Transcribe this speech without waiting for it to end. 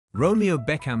Romeo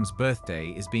Beckham's birthday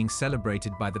is being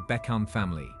celebrated by the Beckham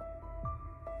family.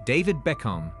 David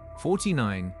Beckham,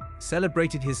 49,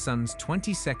 celebrated his son's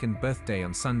 22nd birthday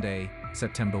on Sunday,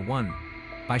 September 1,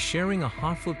 by sharing a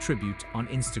heartfelt tribute on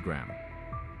Instagram.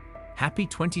 "Happy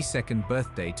 22nd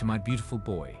birthday to my beautiful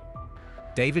boy."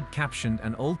 David captioned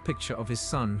an old picture of his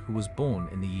son who was born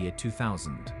in the year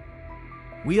 2000.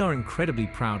 "We are incredibly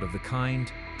proud of the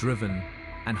kind, driven,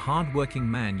 and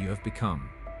hard-working man you have become.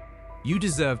 You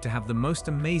deserve to have the most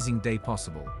amazing day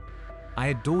possible. I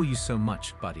adore you so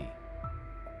much, buddy."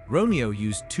 Romeo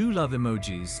used 2 love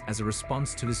emojis as a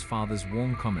response to his father's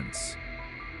warm comments.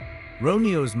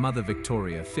 Romeo's mother,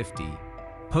 Victoria, 50,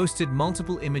 posted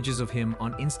multiple images of him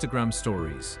on Instagram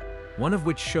stories, one of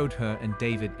which showed her and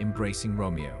David embracing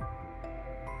Romeo.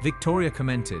 Victoria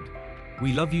commented,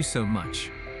 "We love you so much,"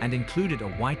 and included a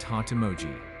white heart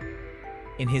emoji.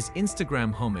 In his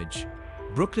Instagram homage,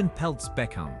 Brooklyn pelts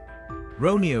Beckham,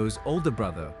 Romeo's older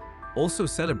brother, also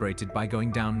celebrated by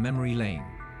going down memory lane.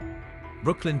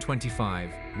 Brooklyn,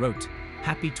 25, wrote,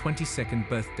 "Happy 22nd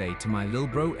birthday to my lil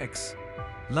bro X.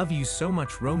 Love you so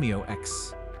much, Romeo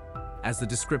X," as the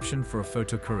description for a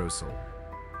photo carousel.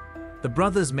 The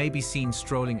brothers may be seen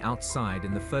strolling outside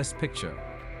in the first picture,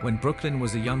 when Brooklyn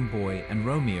was a young boy and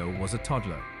Romeo was a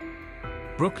toddler.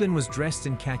 Brooklyn was dressed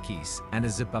in khakis and a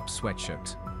zip-up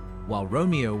sweatshirt, while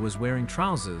Romeo was wearing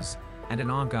trousers and an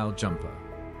argyle jumper.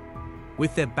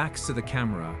 With their backs to the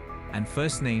camera and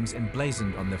first names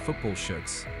emblazoned on their football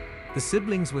shirts, the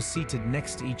siblings were seated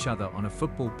next to each other on a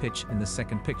football pitch in the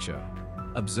second picture,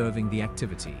 observing the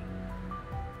activity.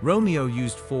 Romeo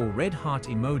used 4 red heart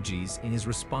emojis in his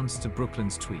response to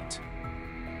Brooklyn's tweet.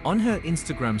 On her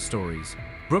Instagram stories,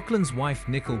 Brooklyn's wife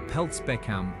Nicole Peltz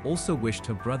Beckham also wished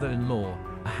her brother-in-law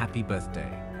a happy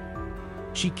birthday.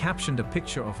 She captioned a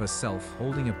picture of herself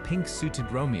holding a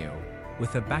pink-suited Romeo,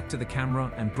 with her back to the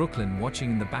camera and Brooklyn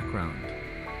watching in the background,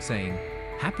 saying,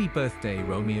 "Happy birthday,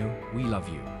 Romeo, we love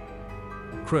you."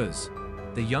 Cruz,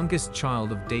 the youngest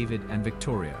child of David and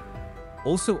Victoria,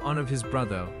 also honored his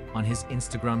brother on his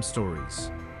Instagram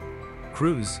stories.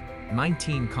 Cruz,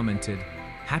 19, commented,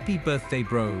 "Happy birthday,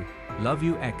 bro, love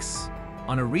you X,"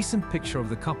 on a recent picture of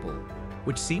the couple,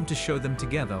 which seemed to show them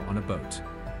together on a boat.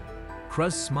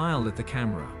 Cruz smiled at the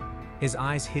camera, his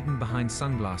eyes hidden behind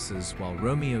sunglasses while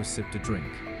Romeo sipped a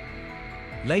drink.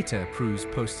 Later, Cruz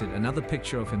posted another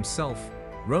picture of himself,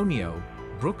 Romeo,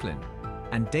 Brooklyn,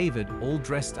 and David all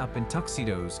dressed up in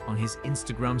tuxedos on his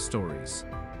Instagram stories.